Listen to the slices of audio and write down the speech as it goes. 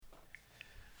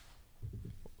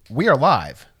We are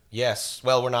live. Yes.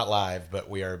 Well, we're not live, but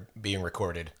we are being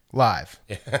recorded. Live.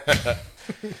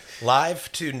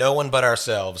 Live to no one but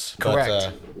ourselves.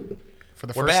 Correct. But, For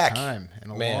the we're first back. time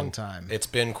in a Man, long time. It's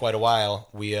been quite a while.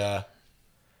 We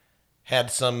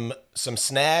had some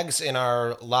snags in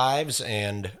our lives,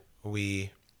 and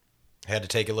we had to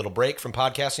take a little break from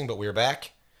podcasting, but we're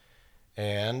back.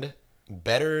 And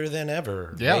better than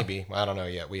ever, Yeah. maybe. I don't know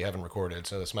yet. We haven't recorded,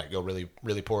 so this might go really,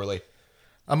 really poorly.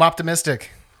 I'm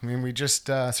optimistic. I mean, we just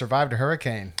survived a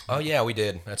hurricane. Oh yeah, we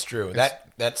did. That's true.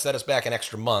 That set us back an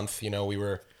extra month. You know, we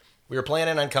were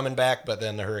planning on coming back, but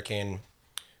then the hurricane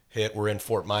hit. We're in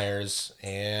Fort Myers,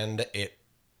 and it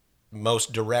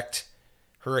most direct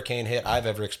hurricane hit I've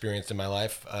ever experienced in my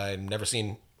life. I've never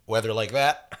seen weather like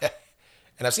that,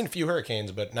 and I've seen a few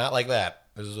hurricanes, but not like that.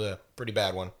 This is a pretty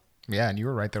bad one. Yeah, and you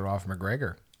were right there off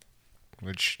McGregor,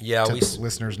 which Yeah, to we the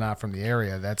listeners not from the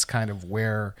area, that's kind of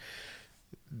where,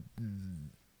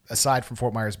 aside from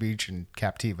Fort Myers Beach and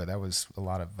Captiva, that was a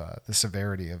lot of the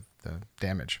severity of the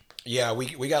damage. Yeah,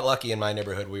 we got lucky in my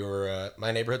neighborhood. We were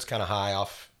my neighborhood's kind of high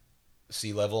off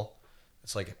sea level.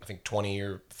 It's like I think 20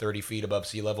 or 30 feet above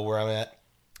sea level where I'm at.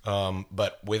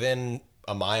 But within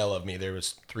a mile of me, there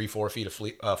was 3-4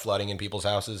 feet of flooding in people's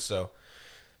houses. So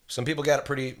some people got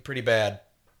it pretty bad.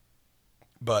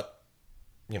 But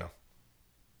you know,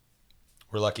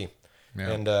 we're lucky.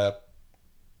 Yeah. And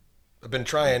I've been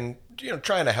trying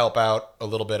to help out a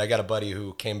little bit. I got a buddy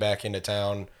who came back into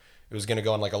town. He was going to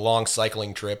go on like a long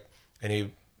cycling trip, and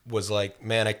he was like,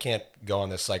 "Man, I can't go on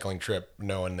this cycling trip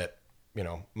knowing that, you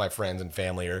know, my friends and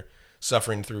family are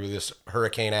suffering through this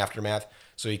hurricane aftermath."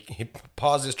 So he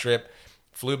paused his trip,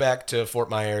 flew back to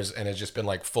Fort Myers, and has just been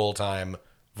like full-time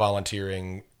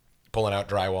volunteering, pulling out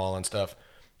drywall and stuff.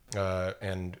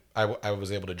 And I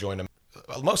was able to join him.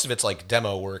 Most of it's like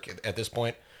demo work at this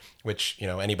point, which, you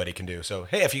know, anybody can do. So,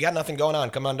 hey, if you got nothing going on,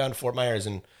 come on down to Fort Myers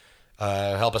and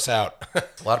help us out. A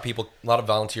lot of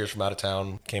volunteers from out of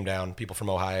town came down, people from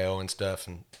Ohio and stuff,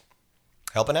 and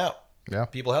helping out. Yeah.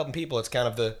 People helping people. It's kind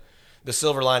of the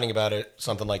silver lining about it.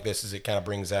 Something like this is it kind of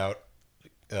brings out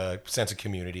a sense of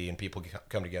community and people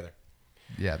come together.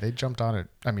 Yeah, they jumped on it.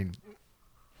 I mean,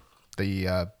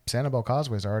 the Sanibel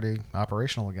Causeway is already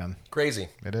operational again. Crazy.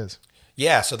 It is.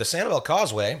 Yeah, so the Sanibel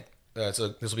Causeway, so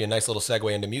this will be a nice little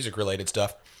segue into music-related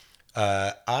stuff.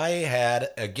 I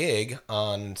had a gig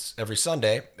on every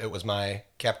Sunday. It was my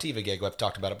Captiva gig. I've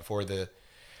talked about it before. The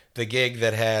gig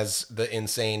that has the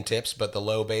insane tips but the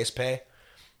low base pay.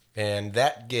 And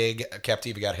that gig,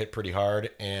 Captiva got hit pretty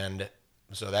hard, and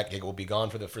so that gig will be gone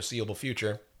for the foreseeable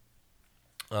future.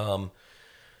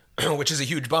 Which is a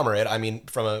huge bummer.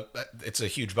 It's a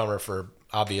huge bummer for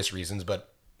obvious reasons,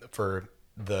 but for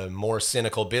the more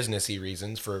cynical businessy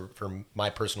reasons, for my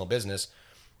personal business,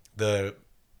 the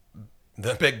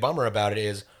big bummer about it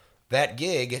is that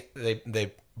gig,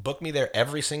 they book me there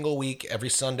every single week, every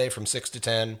Sunday from 6 to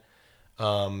 10,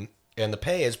 and the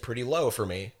pay is pretty low for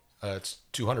me. It's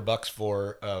 $200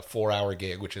 for a 4-hour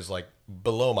gig, which is like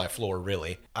below my floor,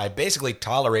 really. I basically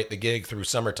tolerate the gig through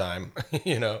summertime.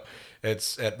 You know,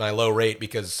 it's at my low rate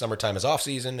because summertime is off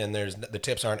season and the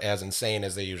tips aren't as insane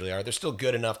as they usually are. They're still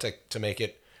good enough to make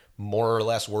it more or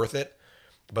less worth it.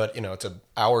 But, you know, it's an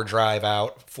hour drive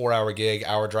out, 4-hour gig,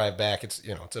 hour drive back. It's,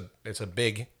 you know, it's a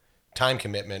big time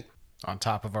commitment. On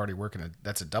top of already working,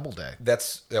 that's a double day.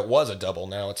 That was a double.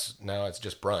 Now it's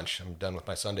just brunch. I'm done with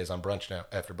my Sundays on brunch now,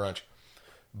 after brunch.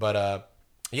 But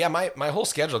yeah, my whole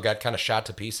schedule got kind of shot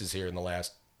to pieces here in the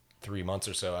last 3 months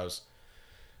or so. I was,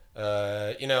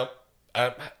 you know,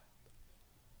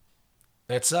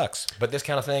 it sucks, but this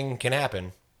kind of thing can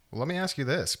happen. Well, let me ask you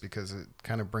this, because it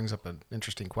kind of brings up an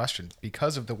interesting question.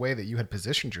 Because of the way that you had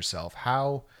positioned yourself,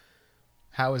 how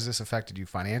has this affected you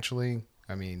financially?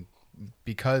 I mean,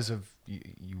 because of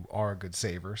you are a good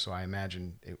saver, so I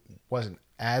imagine it wasn't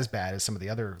as bad as some of the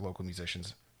other local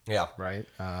musicians. Yeah. Right?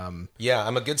 Yeah,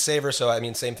 I'm a good saver, so I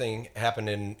mean, same thing happened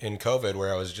in COVID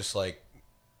where I was just like,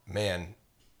 man,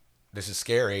 this is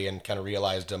scary, and kind of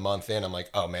realized a month in, I'm like,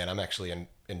 oh man, I'm actually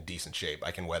in decent shape.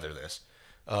 I can weather this.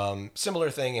 Similar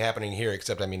thing happening here,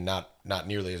 except I mean, not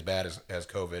nearly as bad as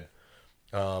COVID,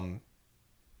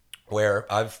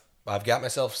 where I've got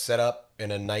myself set up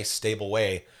in a nice, stable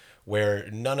way where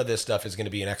none of this stuff is going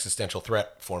to be an existential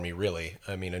threat for me, really.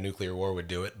 I mean, a nuclear war would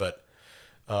do it, but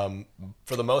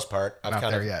for the most part, I've Not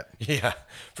kind there of yet. Yeah,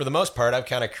 for the most part, I've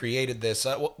kind of created this.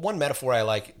 One metaphor I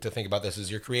like to think about this is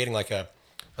you're creating like a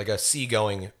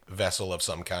seagoing vessel of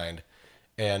some kind,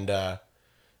 and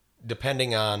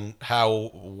depending on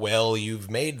how well you've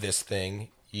made this thing,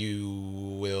 you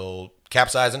will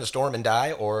capsize in a storm and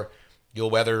die, or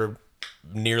you'll weather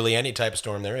nearly any type of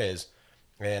storm there is.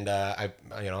 And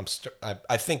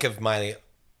I think of my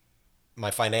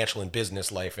financial and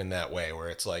business life in that way, where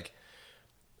it's like,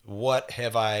 what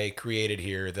have I created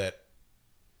here that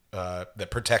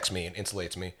protects me and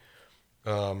insulates me?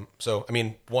 So, I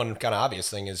mean, one kind of obvious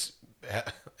thing is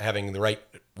having the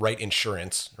right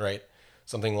insurance, right?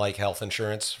 Something like health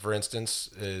insurance, for instance,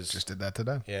 is Just did that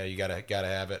today. yeah, you gotta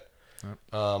have it. Yep.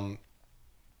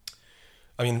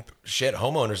 I mean, shit,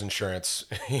 homeowners insurance,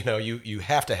 you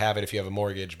have to have it if you have a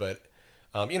mortgage, but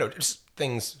just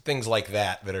things like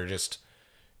that are just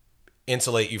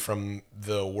insulate you from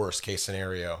the worst case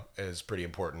scenario is pretty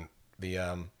important.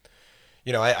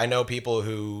 I know people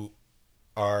who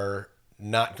are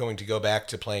not going to go back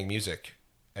to playing music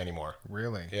anymore.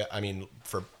 Really? Yeah, I mean,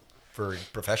 for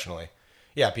professionally,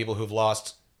 yeah, people who've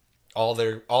lost all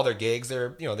their gigs.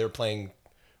 They're playing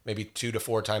maybe 2 to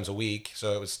 4 times a week,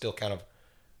 so it was still kind of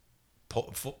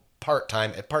part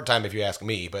time if you ask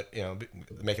me, but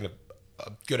making a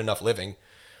good enough living,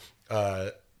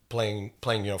 playing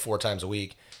 4 times a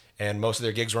week, and most of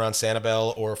their gigs were on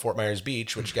Sanibel or Fort Myers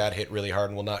Beach, which got hit really hard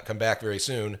and will not come back very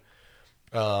soon.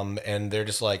 And they're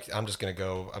just like, I'm just gonna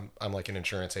go. I'm like an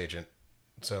insurance agent,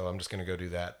 so I'm just gonna go do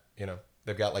that.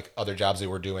 They've got like other jobs they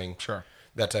were doing, Sure.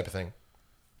 that type of thing.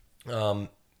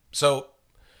 So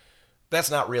that's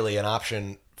not really an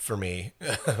option for me,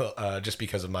 just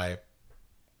because of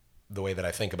the way that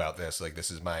I think about this. Like, this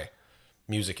is my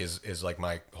music is like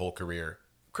my whole career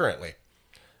currently.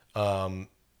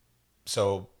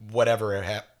 So whatever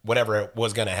it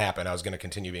was going to happen, I was going to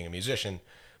continue being a musician.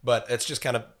 But it's just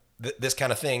kind of this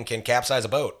kind of thing can capsize a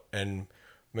boat and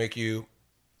make you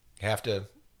have to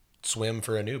swim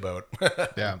for a new boat.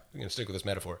 Yeah. I'm going to stick with this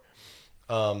metaphor.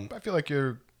 But I feel like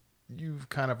you've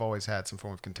kind of always had some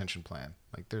form of contingency plan.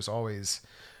 Like there's always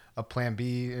a plan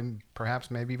B and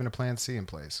perhaps maybe even a plan C in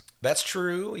place. That's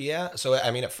true, yeah. So,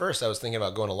 I mean, at first I was thinking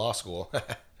about going to law school.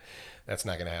 That's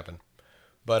not going to happen.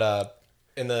 But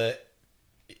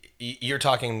you're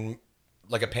talking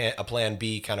like a plan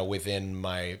B kind of within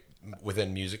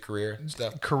music career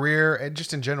stuff? Career and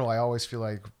just in general, I always feel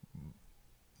like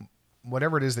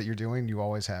whatever it is that you're doing, you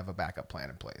always have a backup plan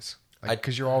in place.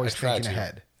 Because you're always thinking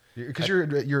ahead. Because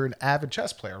you're an avid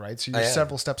chess player, right? So you're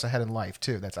several steps ahead in life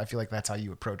too. I feel like that's how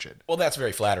you approach it. Well, that's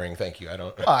very flattering. Thank you.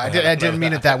 I didn't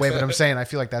mean it that way, but I'm saying I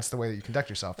feel like that's the way that you conduct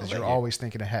yourself. Is you're always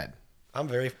thinking ahead. I'm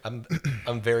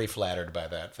very flattered by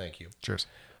that. Thank you. Cheers.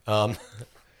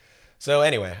 So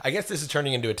anyway, I guess this is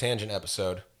turning into a tangent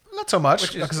episode. Not so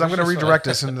much, because I'm going to redirect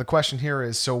us. And the question here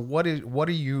is: so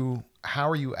how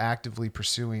are you actively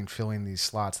pursuing filling these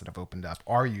slots that have opened up?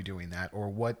 Are you doing that, or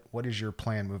what is your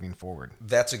plan moving forward?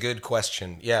 That's a good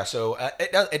question. Yeah, so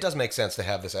it does make sense to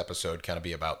have this episode kind of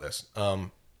be about this.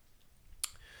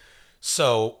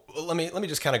 So let me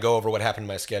just kind of go over what happened in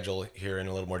my schedule here in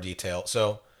a little more detail.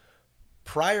 So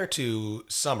prior to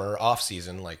summer off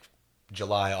season, like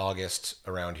July, August,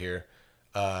 around here,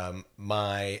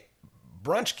 my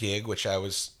brunch gig, which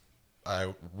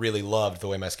I really loved the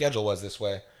way my schedule was this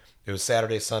way. It was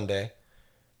Saturday, Sunday,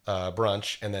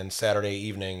 brunch, and then Sunday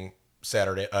evening. So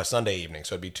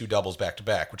it'd be 2 doubles back to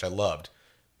back, which I loved.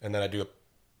 And then I do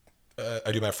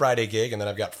my Friday gig, and then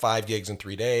I've got 5 gigs in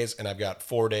 3 days, and I've got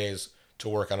 4 days to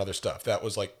work on other stuff. That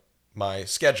was like my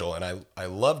schedule, and I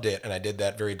loved it, and I did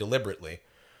that very deliberately.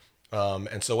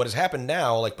 And so what has happened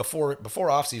now, like before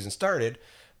off season started,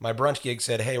 my brunch gig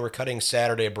said, "Hey, we're cutting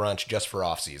Saturday brunch just for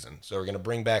off season. So we're going to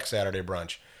bring back Saturday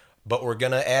brunch, but we're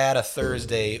going to add a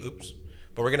Thursday.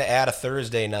 But we're going to add a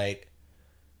Thursday night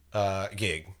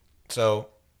gig." So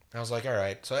I was like, "All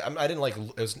right." So I didn't like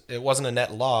it wasn't a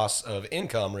net loss of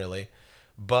income really,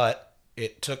 but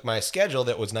it took my schedule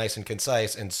that was nice and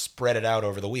concise and spread it out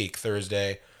over the week: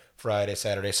 Thursday, Friday,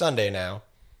 Saturday, Sunday. Now,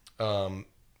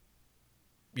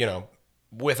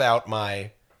 without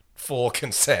my full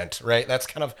consent, right? That's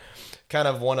kind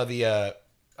of one of the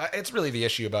it's really the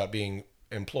issue about being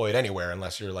employed anywhere,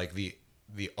 unless you're like the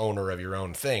owner of your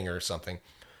own thing or something.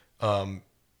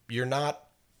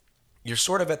 You're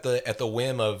sort of at the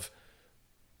whim of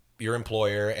your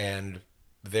employer, and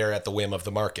they're at the whim of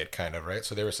the market, kind of, right?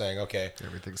 So they were saying, okay,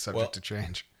 everything's subject to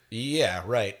change. Yeah,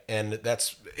 right. And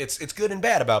it's good and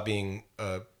bad about being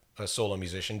a solo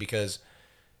musician, because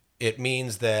it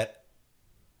means that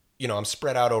I'm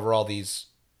spread out over all these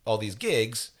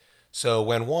gigs. So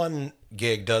when one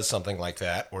gig does something like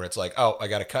that, where it's like, "Oh, I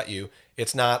got to cut you,"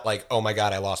 it's not like, "Oh my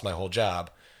God, I lost my whole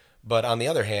job." But on the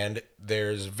other hand,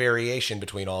 there's variation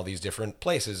between all these different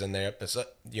places, and there's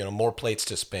more plates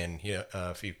to spin.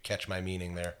 If you catch my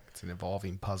meaning there. It's an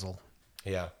evolving puzzle.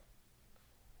 Yeah.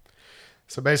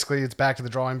 So basically, it's back to the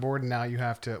drawing board, and now you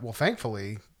have to. Well,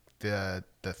 thankfully, the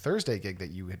the Thursday gig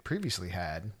that you had previously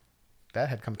had, that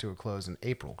had come to a close in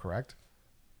April, correct?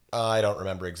 I don't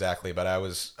remember exactly, but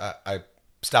I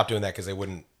stopped doing that because they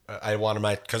wouldn't. I wanted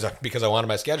my because I wanted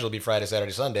my schedule to be Friday,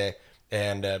 Saturday, Sunday,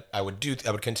 and I would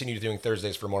continue doing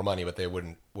Thursdays for more money, but they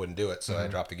wouldn't do it, so I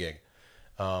dropped the gig.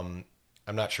 I'm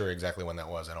not sure exactly when that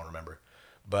was. I don't remember,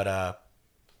 but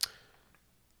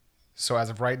so as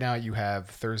of right now, you have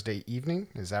Thursday evening.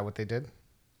 Is that what they did?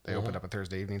 They opened up a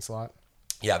Thursday evening slot.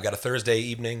 Yeah, I've got a Thursday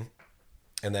evening,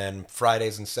 and then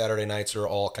Fridays and Saturday nights are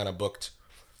all kind of booked.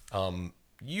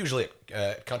 Usually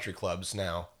at country clubs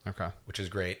now, Okay. which is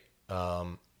great.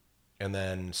 And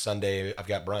then Sunday I've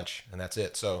got brunch, and that's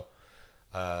it. So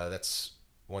that's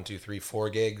 1, 2, 3, 4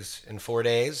 gigs in 4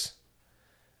 days.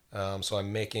 So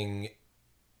I'm making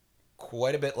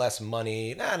quite a bit less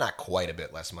money. Nah, not quite a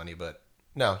bit less money, but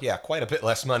no, yeah, quite a bit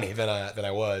less money than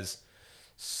I was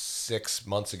 6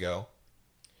 months ago.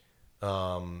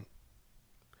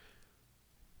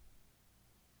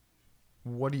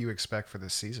 What do you expect for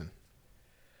this season?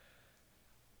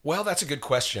 Well, that's a good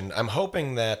question. I'm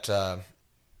hoping that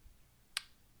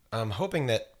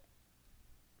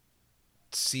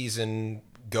season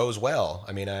goes well.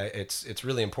 I mean, it's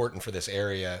really important for this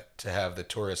area to have the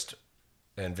tourist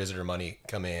and visitor money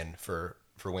come in for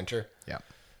winter. Yeah.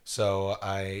 So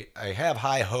I have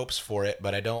high hopes for it,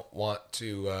 but I don't want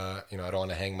to I don't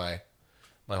want to hang my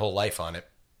whole life on it.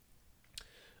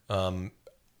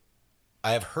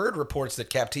 I have heard reports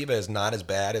that Captiva is not as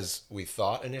bad as we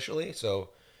thought initially. So,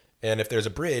 and if there's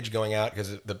a bridge going out,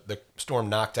 because the storm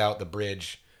knocked out the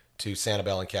bridge to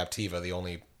Sanibel and Captiva, the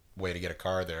only way to get a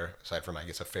car there, aside from, I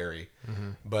guess, a ferry.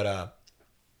 But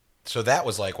so that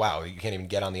was like, wow, you can't even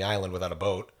get on the island without a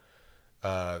boat.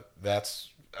 I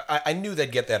knew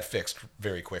they'd get that fixed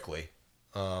very quickly,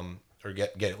 or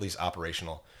get at least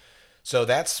operational. So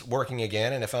that's working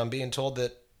again. And if I'm being told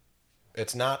that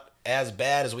it's not as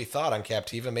bad as we thought on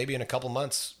Captiva, maybe in a couple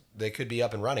months they could be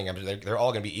up and running. I mean, they're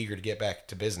all going to be eager to get back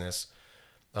to business.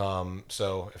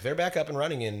 So if they're back up and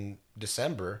running in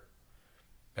December,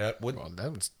 that would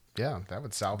that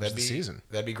would salvage the season.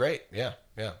 That'd be great. Yeah.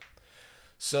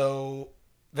 So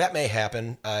that may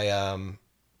happen. I'm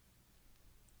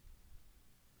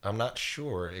not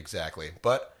sure exactly,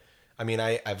 but I mean,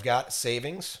 I've got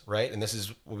savings, right? And this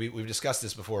is we've discussed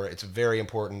this before. It's very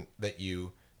important that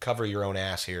you cover your own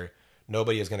ass here.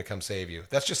 Nobody is going to come save you.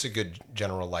 That's just a good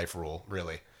general life rule,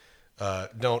 really.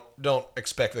 Don't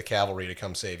expect the cavalry to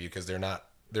come save you, because they're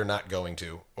not going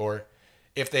to. Or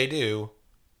if they do,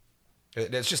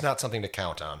 it's just not something to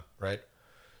count on, right?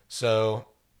 So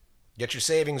get your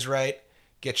savings right.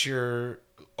 Get your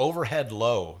overhead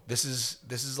low. This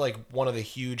is like one of the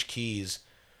huge keys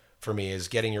for me, is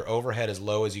getting your overhead as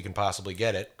low as you can possibly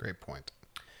get it. Great point.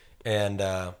 And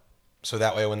so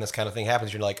that way, when this kind of thing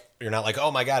happens, you're not like,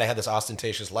 oh my God, I had this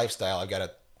ostentatious lifestyle. I've got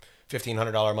a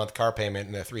 $1,500 a month car payment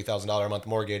and a $3,000 a month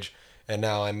mortgage, and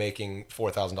now I'm making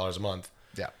 $4,000 a month.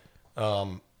 Yeah.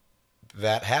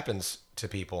 That happens to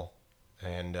people,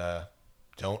 and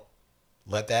don't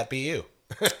let that be you.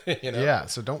 Yeah.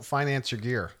 So don't finance your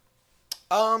gear.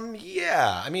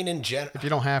 Yeah. I mean, if you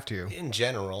don't have to. In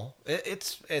general,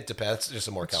 it depends. It's just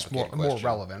a more complicated more question.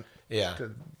 relevant. Yeah.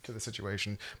 To the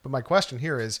situation. But my question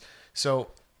here is,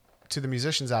 so to the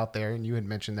musicians out there, and you had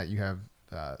mentioned that you have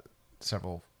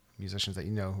several musicians that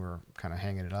you know who are kind of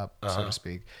hanging it up, so to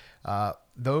speak.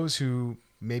 Those who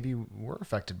maybe were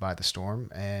affected by the storm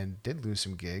and did lose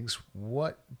some gigs,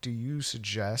 what do you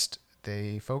suggest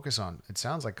they focus on? It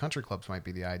sounds like country clubs might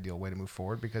be the ideal way to move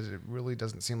forward, because it really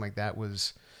doesn't seem like that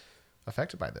was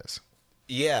affected by this.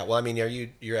 Yeah, well, I mean,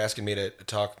 you're asking me to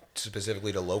talk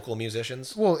specifically to local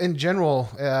musicians? Well, in general,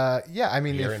 yeah. I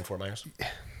mean, here in Fort Myers.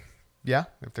 Yeah,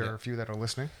 if there are a few that are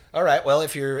listening. All right. Well,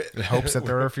 if you're in hopes that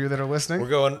there are a few that are listening,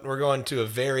 we're going to a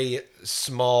very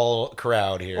small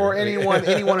crowd here, or anyone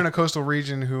in a coastal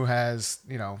region who has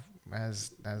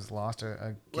lost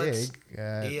a gig.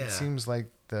 It seems like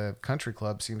the country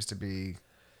club seems to be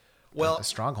a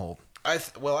stronghold. I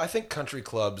think country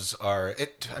clubs are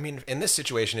it. I mean, in this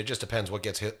situation, it just depends what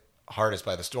gets hit hardest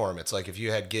by the storm. It's like if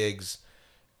you had gigs,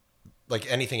 like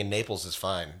anything in Naples is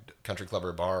fine, country club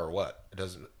or bar or what. It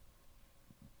doesn't.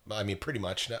 I mean, pretty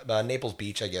much. Naples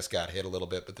Beach, I guess, got hit a little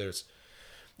bit, but there's,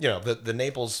 the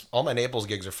Naples. All my Naples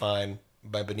gigs are fine.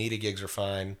 My Bonita gigs are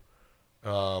fine,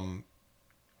 and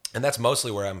that's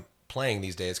mostly where I'm playing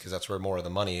these days, because that's where more of the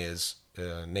money is.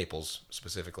 Naples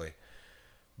specifically,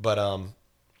 but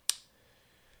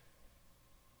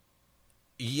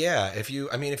yeah, if you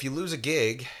lose a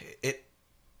gig,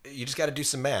 you just got to do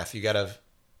some math. You got to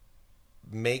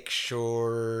make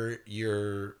sure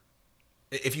you're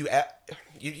if you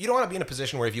don't want to be in a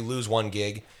position where if you lose one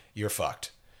gig, you're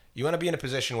fucked. You want to be in a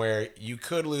position where you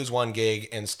could lose one gig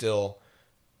and still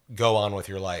go on with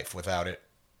your life without it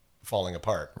falling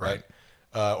apart, right?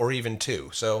 Or even two.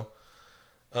 So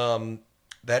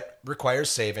that requires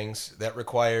savings. That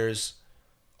requires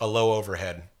a low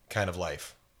overhead kind of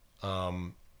life.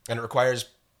 And it requires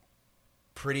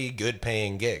pretty good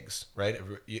paying gigs, right?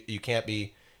 You can't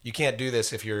do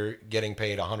this if you're getting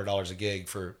paid $100 a gig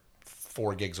for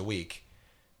 4 gigs a week.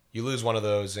 You lose one of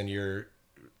those and you're,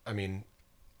 in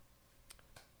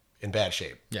bad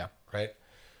shape. Yeah. Right.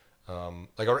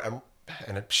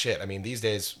 These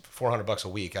days, $400 a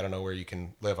week. I don't know where you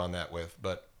can live on that with,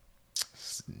 but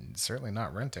certainly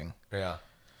not renting. Yeah.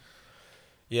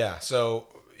 Yeah. So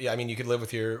yeah, you could live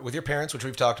with your parents, which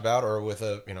we've talked about, or with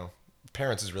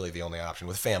parents is really the only option.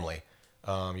 With family, you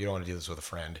don't want to do this with a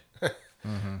friend.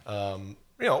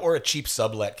 Or a cheap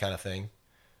sublet kind of thing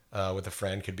with a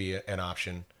friend could be an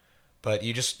option. But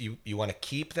you want to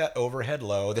keep that overhead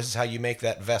low. This is how you make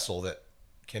that vessel that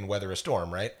can weather a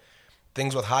storm, right?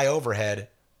 Things with high overhead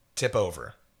tip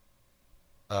over.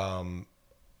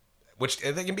 Which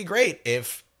they can be great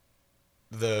if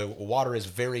the water is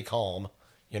very calm,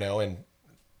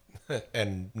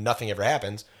 and nothing ever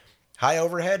happens. High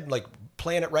overhead, like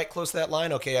playing it right close to that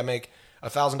line. Okay, I make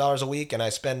 $1,000 a week and I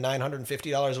spend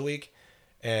 $950 a week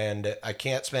and I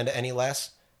can't spend any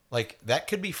less. Like that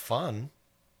could be fun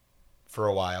for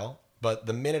a while, but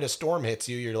the minute a storm hits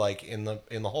you, you're like in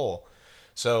the hole.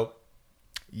 So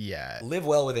yeah, live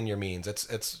well within your means. It's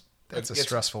a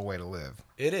stressful way to live.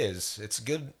 It is. It's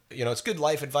good. It's good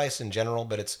life advice in general,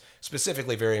 but it's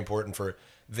specifically very important for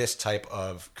this type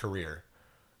of career.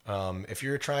 If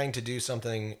you're trying to do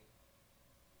something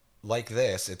like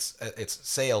this, it's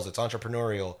sales, it's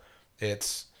entrepreneurial,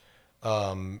 it's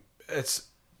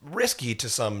risky to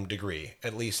some degree,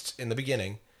 at least in the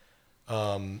beginning.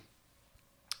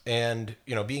 And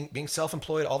being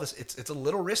self-employed, all this, it's a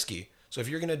little risky. So if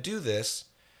you're going to do this,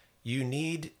 you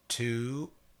need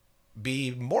to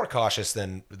be more cautious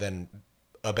than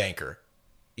a banker,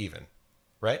 even,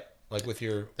 right? Like with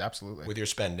your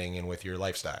spending and with your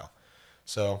lifestyle.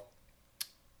 So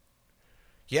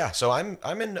yeah, so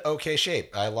I'm in okay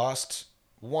shape. I lost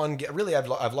one. Really,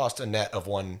 I've lost a net of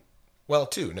one. Well,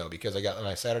 two. No, because I got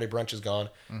my Saturday brunch is gone,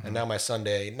 and now my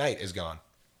Sunday night is gone.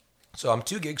 So I'm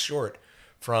 2 gigs short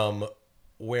from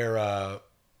where I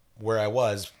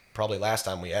was probably last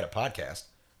time we had a podcast.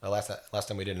 Last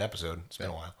time we did an episode. It's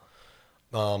been a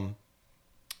while.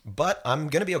 But I'm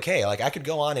gonna be okay. Like I could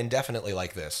go on indefinitely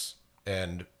like this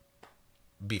and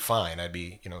be fine. I'd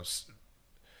be,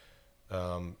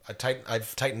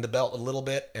 I've tightened the belt a little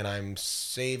bit, and I'm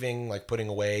saving, like putting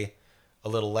away a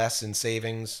little less in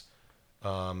savings.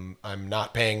 I'm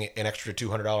not paying an extra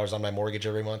 $200 on my mortgage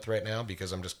every month right now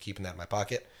because I'm just keeping that in my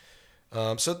pocket.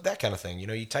 So that kind of thing,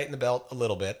 you tighten the belt a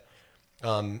little bit.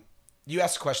 You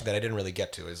asked a question that I didn't really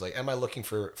get to, is like, am I looking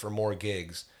for more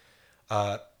gigs?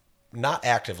 Not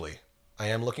actively. I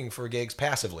am looking for gigs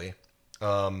passively.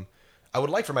 I would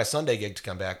like for my Sunday gig to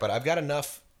come back, but I've got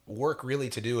enough work really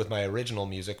to do with my original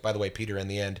music. By the way, Peter and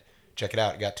the End, check it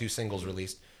out. I got 2 singles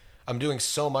released. I'm doing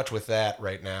so much with that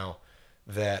right now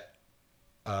that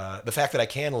the fact that I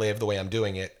can live the way I'm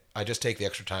doing it, I just take the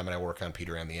extra time and I work on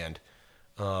Peter and the End.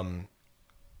 And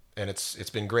it's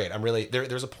been great. I'm really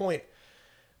there's a point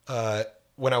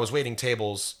when I was waiting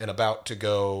tables and about to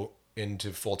go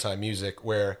into full-time music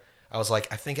where I was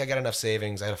like, I think I got enough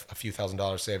savings. I had a few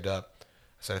 $1,000s saved up. I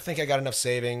said, I think I got enough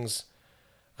savings.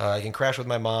 I can crash with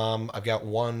my mom. I've got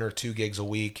 1 or 2 gigs a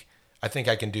week. I think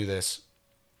I can do this.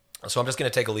 So I'm just going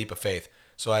to take a leap of faith.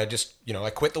 So I just, I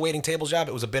quit the waiting tables job.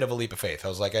 It was a bit of a leap of faith. I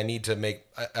was like,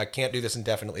 I can't do this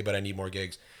indefinitely, but I need more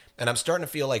gigs. And I'm starting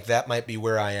to feel like that might be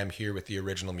where I am here with the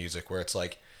original music, where it's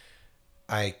like,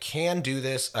 I can do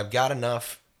this. I've got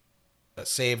enough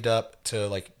saved up to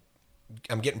like,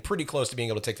 I'm getting pretty close to being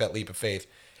able to take that leap of faith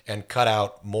and cut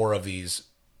out more of these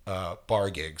bar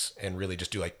gigs and really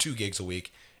just do like 2 gigs a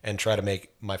week and try to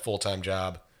make my full-time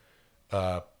job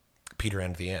Peter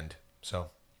and the End.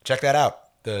 So check that out.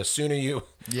 The sooner you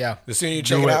check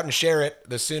it out and share it,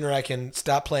 the sooner I can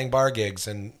stop playing bar gigs,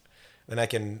 and then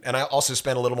I also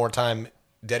spend a little more time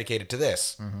dedicated to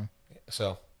this. Mm-hmm.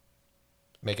 So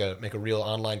make a real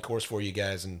online course for you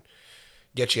guys and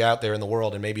get you out there in the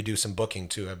world, and maybe do some booking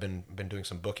too. I've been doing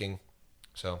some booking.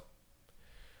 So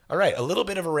all right, a little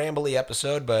bit of a rambly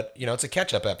episode, but it's a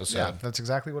catch-up episode. Yeah, that's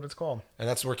exactly what it's called.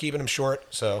 And we're keeping them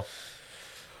short, so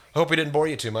I hope we didn't bore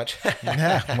you too much.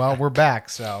 Yeah, well, we're back,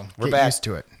 so get used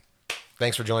to it.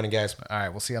 Thanks for joining, guys. All right,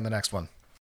 we'll see you on the next one.